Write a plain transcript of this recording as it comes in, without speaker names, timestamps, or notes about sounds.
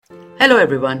Hello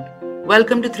everyone.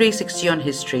 Welcome to 360 on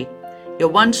History, your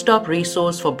one-stop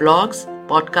resource for blogs,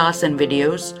 podcasts and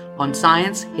videos on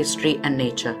science, history and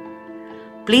nature.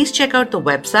 Please check out the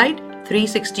website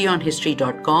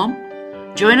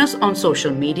 360onhistory.com, join us on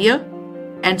social media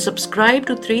and subscribe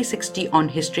to 360 on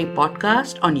History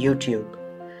podcast on YouTube.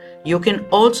 You can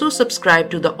also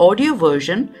subscribe to the audio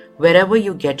version wherever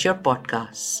you get your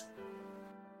podcasts.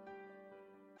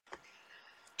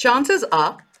 Chances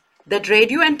are that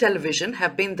radio and television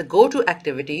have been the go-to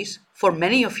activities for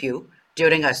many of you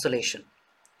during isolation.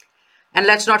 And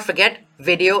let's not forget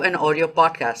video and audio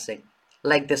podcasting,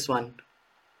 like this one.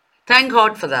 Thank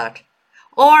God for that.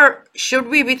 Or should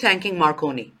we be thanking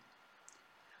Marconi?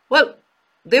 Well,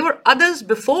 there were others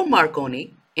before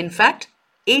Marconi. In fact,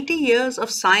 80 years of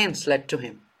science led to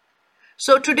him.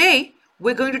 So today,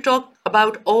 we're going to talk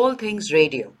about all things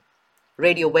radio.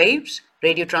 Radio waves,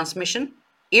 radio transmission,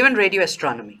 even radio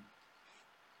astronomy.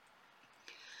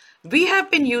 We have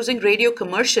been using radio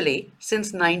commercially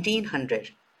since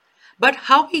 1900, but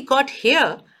how we got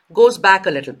here goes back a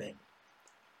little bit.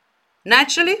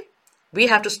 Naturally, we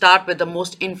have to start with the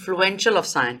most influential of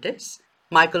scientists,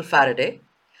 Michael Faraday,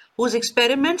 whose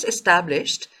experiments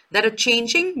established that a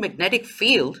changing magnetic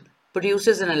field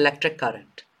produces an electric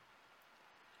current.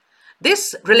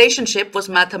 This relationship was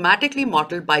mathematically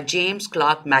modeled by James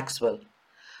Clerk Maxwell,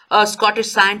 a Scottish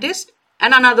scientist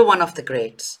and another one of the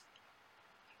greats.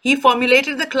 He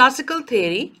formulated the classical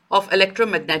theory of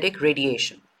electromagnetic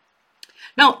radiation.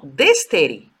 Now, this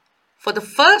theory, for the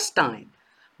first time,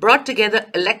 brought together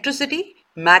electricity,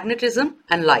 magnetism,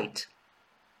 and light.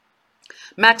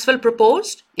 Maxwell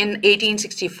proposed in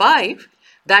 1865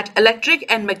 that electric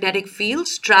and magnetic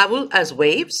fields travel as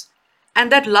waves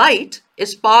and that light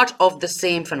is part of the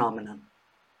same phenomenon.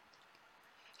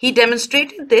 He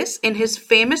demonstrated this in his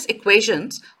famous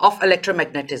equations of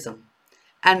electromagnetism.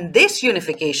 And this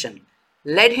unification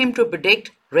led him to predict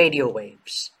radio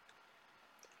waves.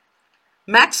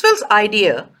 Maxwell's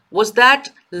idea was that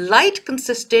light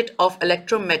consisted of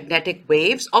electromagnetic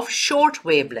waves of short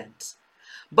wavelengths,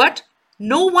 but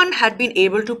no one had been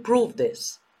able to prove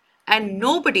this, and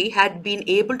nobody had been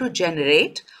able to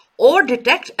generate or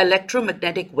detect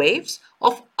electromagnetic waves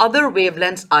of other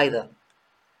wavelengths either.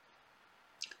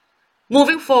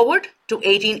 Moving forward to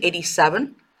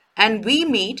 1887, and we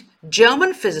meet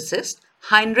German physicist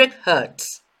Heinrich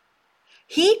Hertz.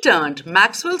 He turned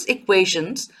Maxwell's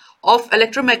equations of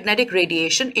electromagnetic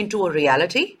radiation into a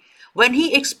reality when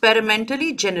he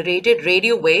experimentally generated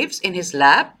radio waves in his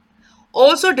lab,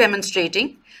 also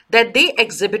demonstrating that they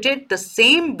exhibited the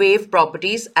same wave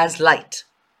properties as light.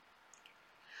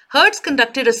 Hertz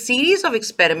conducted a series of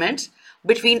experiments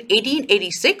between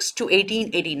 1886 to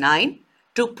 1889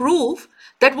 to prove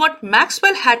that what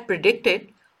Maxwell had predicted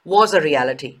was a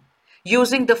reality,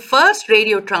 using the first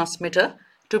radio transmitter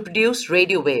to produce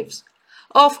radio waves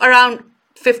of around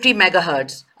 50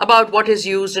 megahertz, about what is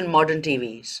used in modern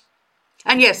TVs.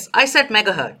 And yes, I said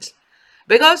megahertz,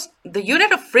 because the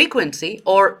unit of frequency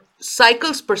or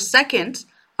cycles per second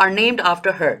are named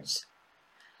after Hertz.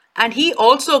 And he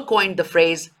also coined the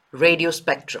phrase radio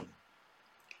spectrum.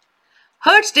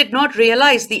 Hertz did not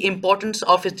realize the importance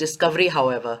of his discovery,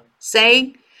 however,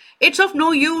 saying, "It's of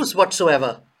no use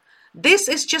whatsoever. This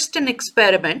is just an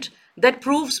experiment that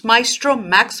proves Maestro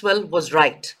Maxwell was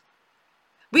right.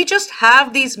 We just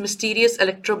have these mysterious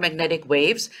electromagnetic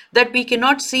waves that we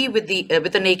cannot see with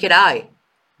the naked eye,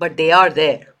 but they are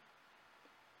there."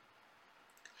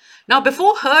 Now,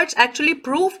 before Hertz actually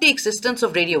proved the existence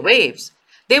of radio waves,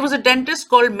 there was a dentist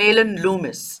called Mahlon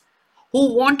Loomis,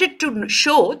 who wanted to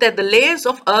show that the layers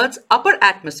of Earth's upper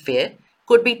atmosphere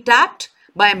could be tapped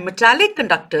by metallic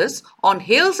conductors on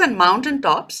hills and mountain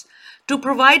tops to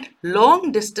provide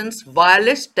long-distance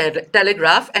wireless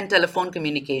telegraph and telephone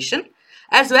communication,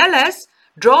 as well as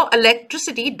draw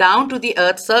electricity down to the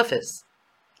Earth's surface.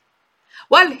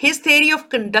 While his theory of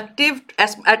conductive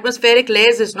atmospheric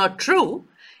layers is not true,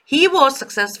 he was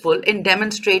successful in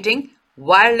demonstrating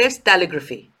wireless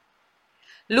telegraphy.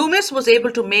 Loomis was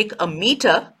able to make a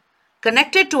meter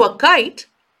connected to a kite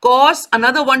cause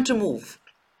another one to move.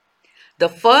 The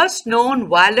first known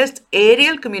wireless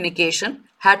aerial communication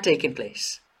had taken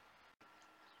place.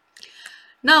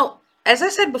 Now, as I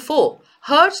said before,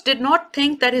 Hertz did not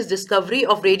think that his discovery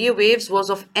of radio waves was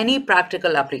of any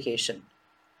practical application.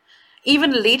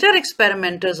 Even later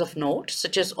experimenters of note,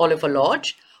 such as Oliver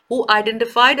Lodge, who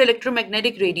identified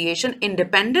electromagnetic radiation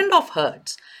independent of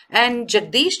Hertz, and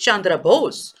Jagdish Chandra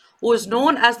Bose, who is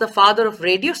known as the father of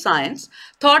radio science,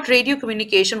 thought radio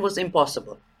communication was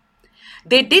impossible.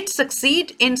 They did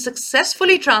succeed in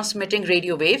successfully transmitting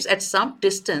radio waves at some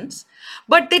distance,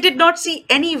 but they did not see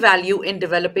any value in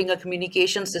developing a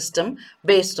communication system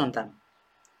based on them.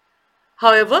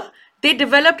 However, they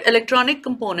developed electronic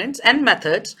components and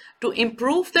methods to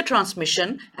improve the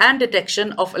transmission and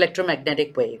detection of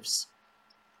electromagnetic waves.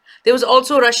 There was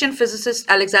also Russian physicist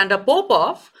Alexander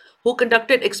Popov, who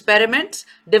conducted experiments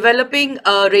developing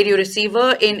a radio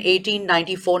receiver in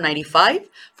 1894-95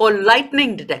 for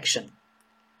lightning detection.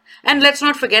 And let's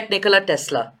not forget Nikola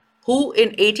Tesla, who in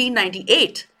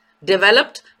 1898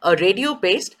 developed a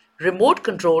radio-based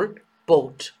remote-controlled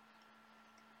boat.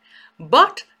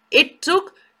 But it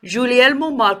took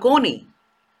Guglielmo Marconi,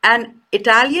 an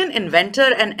Italian inventor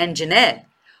and engineer,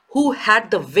 who had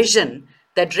the vision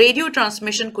that radio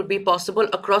transmission could be possible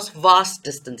across vast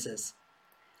distances.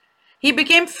 He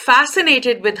became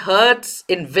fascinated with Hertz's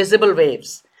invisible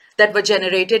waves that were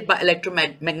generated by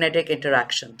electromagnetic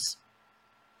interactions.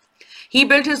 He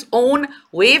built his own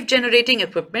wave-generating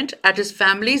equipment at his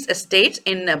family's estate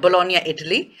in Bologna,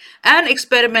 Italy, and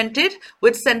experimented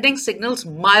with sending signals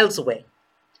miles away.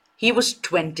 He was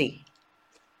 20.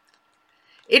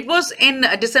 It was in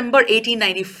December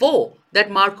 1894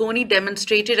 that Marconi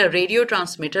demonstrated a radio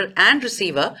transmitter and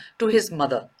receiver to his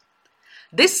mother.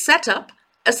 This setup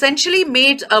essentially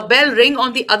made a bell ring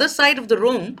on the other side of the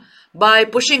room by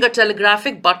pushing a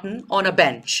telegraphic button on a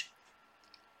bench.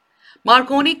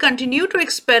 Marconi continued to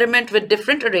experiment with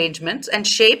different arrangements and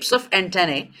shapes of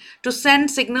antennae to send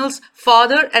signals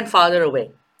farther and farther away.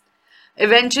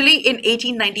 Eventually, in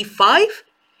 1895,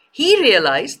 he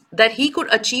realized that he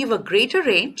could achieve a greater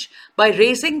range by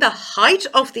raising the height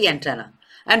of the antenna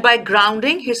and by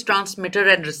grounding his transmitter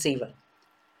and receiver.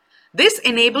 This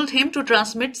enabled him to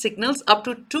transmit signals up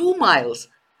to 2 miles,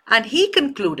 and he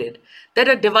concluded that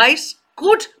a device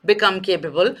could become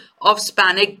capable of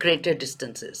spanning greater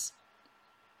distances.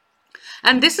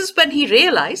 And this is when he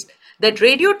realized that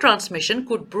radio transmission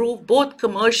could prove both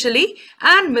commercially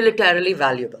and militarily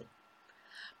valuable.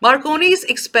 Marconi's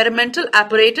experimental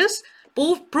apparatus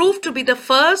proved to be the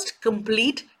first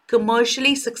complete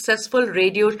commercially successful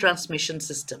radio transmission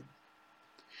system.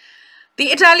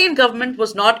 The Italian government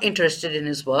was not interested in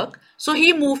his work, so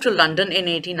he moved to London in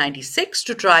 1896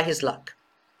 to try his luck.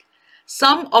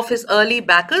 Some of his early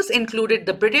backers included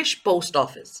the British Post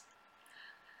Office.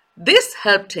 This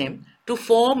helped him to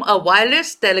form a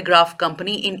wireless telegraph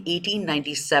company in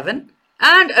 1897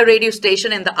 and a radio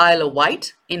station in the Isle of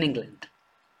Wight in England.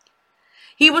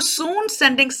 He was soon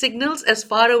sending signals as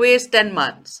far away as 10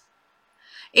 miles.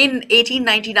 In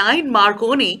 1899,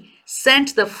 Marconi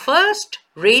sent the first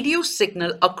radio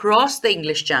signal across the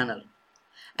English Channel,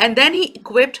 and then he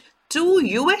equipped 2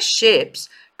 US ships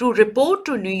to report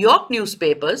to New York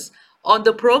newspapers on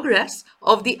the progress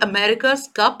of the America's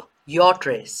Cup yacht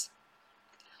race.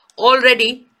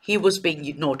 Already, he was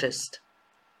being noticed.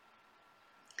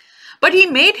 But he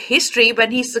made history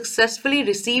when he successfully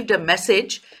received a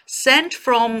message sent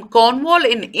from Cornwall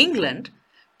in England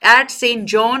at St.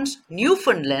 John's,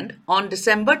 Newfoundland on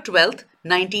December 12,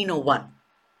 1901.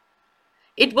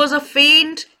 It was a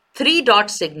faint 3-dot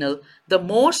signal, the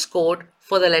Morse code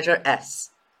for the letter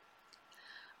S.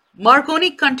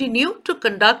 Marconi continued to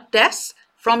conduct tests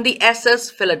from the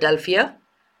SS Philadelphia,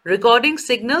 recording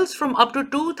signals from up to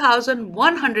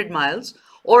 2,100 miles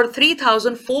or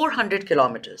 3,400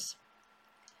 kilometers.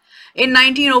 In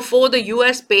 1904, the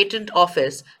US Patent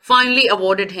Office finally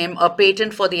awarded him a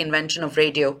patent for the invention of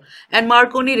radio, and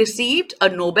Marconi received a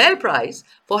Nobel Prize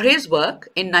for his work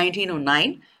in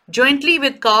 1909, jointly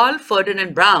with Carl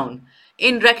Ferdinand Braun,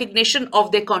 in recognition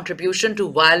of their contribution to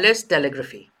wireless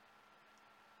telegraphy.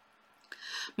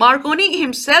 Marconi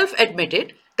himself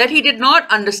admitted that he did not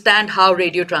understand how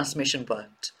radio transmission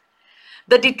worked.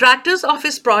 The detractors of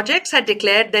his projects had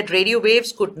declared that radio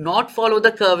waves could not follow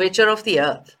the curvature of the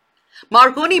Earth.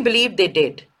 Marconi believed they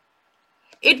did.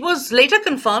 It was later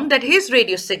confirmed that his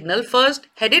radio signal, first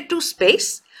headed to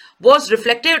space, was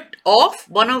reflected off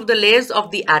one of the layers of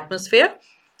the atmosphere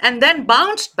and then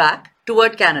bounced back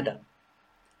toward Canada.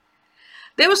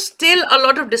 There was still a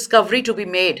lot of discovery to be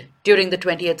made during the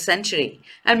 20th century,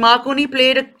 and Marconi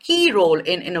played a key role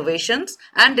in innovations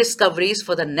and discoveries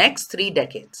for the next 3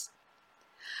 decades.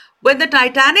 When the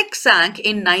Titanic sank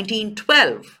in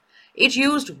 1912, it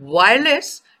used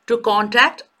wireless to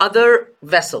contact other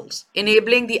vessels,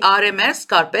 enabling the RMS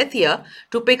Carpathia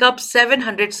to pick up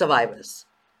 700 survivors.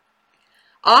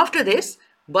 After this,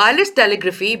 wireless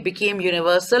telegraphy became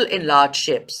universal in large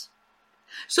ships.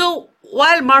 So,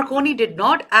 while Marconi did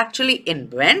not actually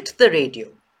invent the radio,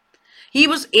 he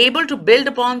was able to build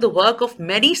upon the work of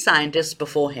many scientists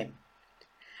before him.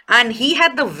 And he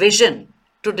had the vision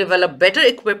to develop better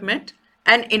equipment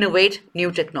and innovate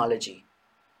new technology.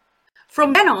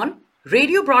 From then on,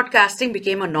 radio broadcasting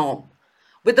became a norm,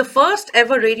 with the first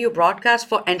ever radio broadcast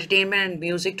for entertainment and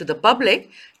music to the public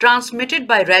transmitted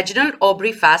by Reginald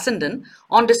Aubrey Fassenden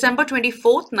on December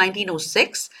 24,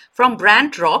 1906, from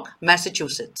Brant Rock,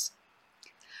 Massachusetts.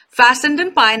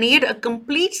 Fassenden pioneered a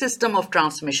complete system of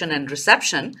transmission and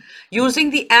reception using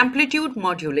the amplitude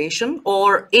modulation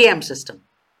or AM system.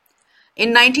 In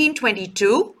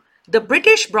 1922, the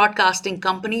British Broadcasting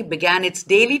Company began its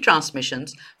daily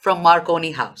transmissions from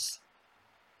Marconi House.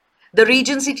 The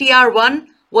Regency TR-1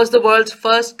 was the world's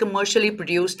first commercially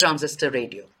produced transistor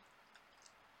radio.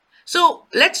 So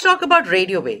let's talk about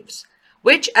radio waves,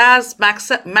 which, as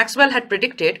Maxwell had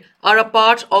predicted, are a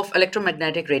part of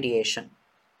electromagnetic radiation.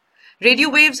 Radio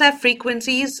waves have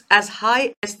frequencies as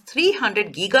high as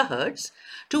 300 gigahertz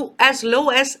to as low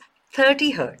as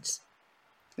 30 hertz.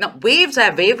 Now, waves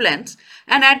have wavelengths,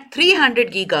 and at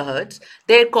 300 gigahertz,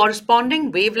 their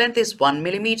corresponding wavelength is 1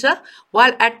 millimeter,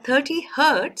 while at 30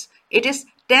 hertz, it is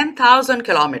 10,000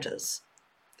 kilometers.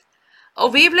 A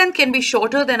wavelength can be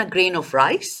shorter than a grain of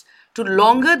rice to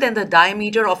longer than the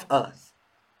diameter of Earth.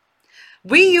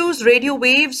 We use radio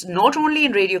waves not only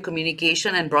in radio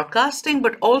communication and broadcasting,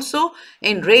 but also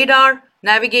in radar,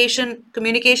 navigation,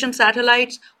 communication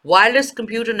satellites, wireless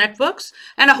computer networks,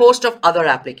 and a host of other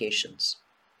applications.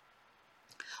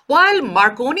 While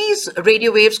Marconi's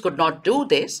radio waves could not do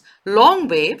this, long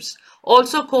waves,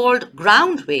 also called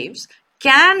ground waves,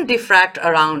 can diffract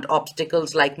around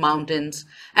obstacles like mountains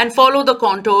and follow the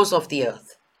contours of the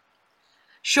Earth.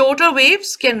 Shorter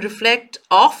waves can reflect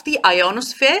off the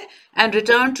ionosphere and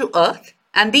return to Earth,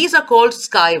 and these are called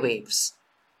sky waves.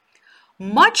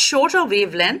 Much shorter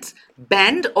wavelengths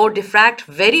bend or diffract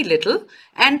very little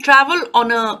and travel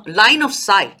on a line of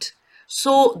sight,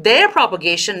 so their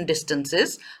propagation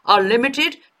distances are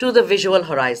limited to the visual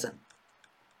horizon.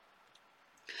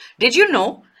 Did you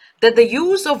know that the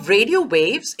use of radio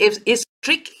waves is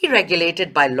strictly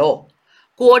regulated by law,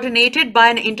 coordinated by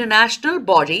an international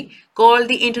body called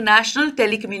the International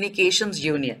Telecommunications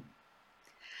Union?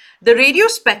 The radio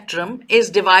spectrum is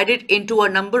divided into a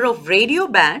number of radio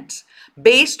bands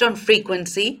based on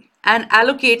frequency and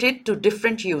allocated to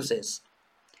different uses.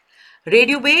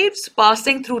 Radio waves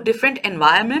passing through different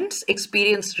environments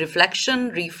experience reflection,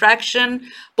 refraction,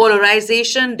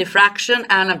 polarization, diffraction,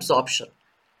 and absorption.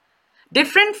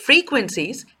 Different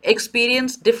frequencies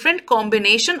experience different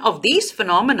combination of these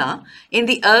phenomena in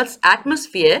the Earth's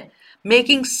atmosphere,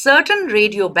 making certain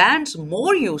radio bands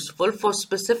more useful for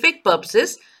specific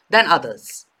purposes than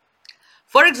others.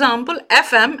 For example,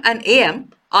 FM and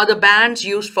AM are the bands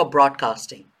used for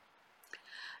broadcasting.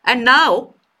 And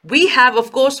now we have,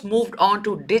 of course, moved on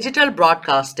to digital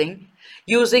broadcasting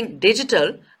using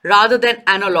digital rather than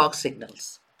analog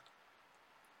signals.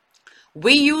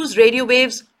 We use radio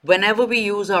waves whenever we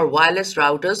use our wireless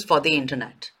routers for the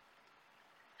internet.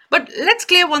 But let's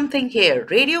clear one thing here.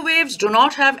 Radio waves do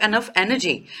not have enough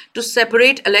energy to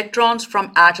separate electrons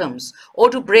from atoms or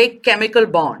to break chemical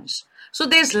bonds. So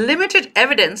there's limited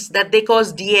evidence that they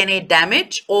cause DNA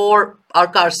damage or are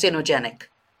carcinogenic.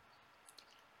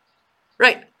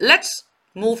 Right, let's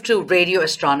move to radio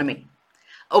astronomy,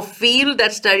 a field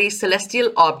that studies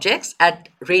celestial objects at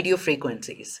radio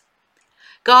frequencies.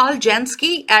 Karl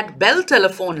Jansky at Bell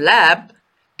Telephone Lab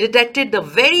detected the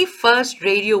very first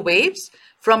radio waves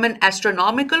from an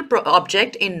astronomical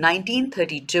object in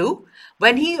 1932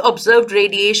 when he observed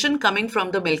radiation coming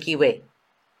from the Milky Way.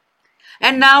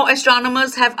 And now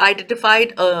astronomers have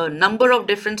identified a number of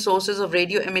different sources of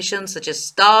radio emissions such as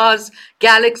stars,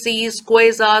 galaxies,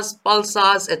 quasars,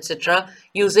 pulsars, etc.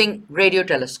 using radio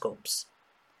telescopes.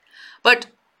 But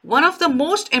one of the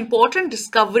most important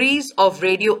discoveries of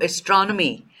radio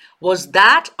astronomy was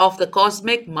that of the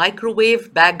cosmic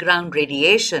microwave background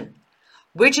radiation,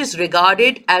 which is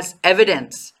regarded as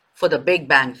evidence for the Big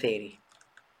Bang theory.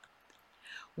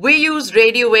 We use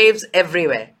radio waves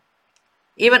everywhere.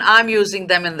 Even I'm using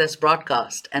them in this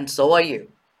broadcast, and so are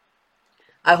you.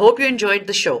 I hope you enjoyed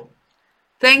the show.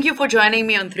 Thank you for joining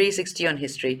me on 360 on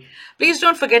History. Please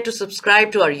don't forget to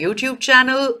subscribe to our YouTube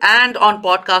channel and on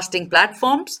podcasting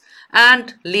platforms,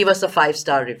 and leave us a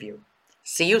 5-star review.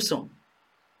 See you soon.